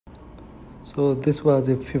So this was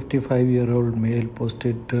a 55-year-old male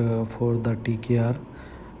posted for the TKR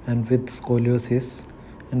and with scoliosis,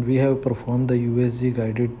 and we have performed the USG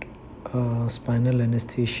guided spinal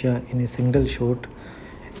anesthesia in a single shot.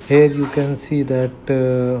 Here you can see that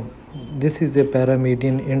this is a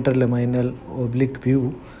paramedian interlaminar oblique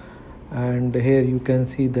view, and here you can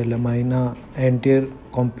see the lamina anterior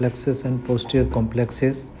complexes and posterior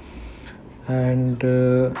complexes, and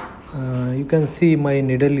you can see my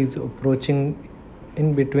needle is approaching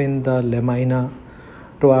in between the lamina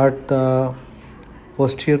toward the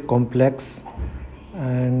posterior complex,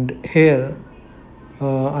 and here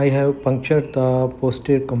I have punctured the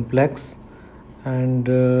posterior complex, and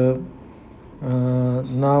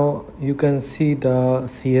now you can see the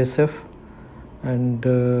CSF, and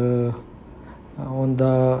on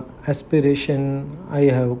the aspiration I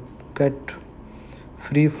have cut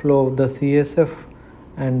free flow of the CSF,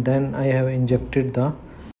 and then I have injected the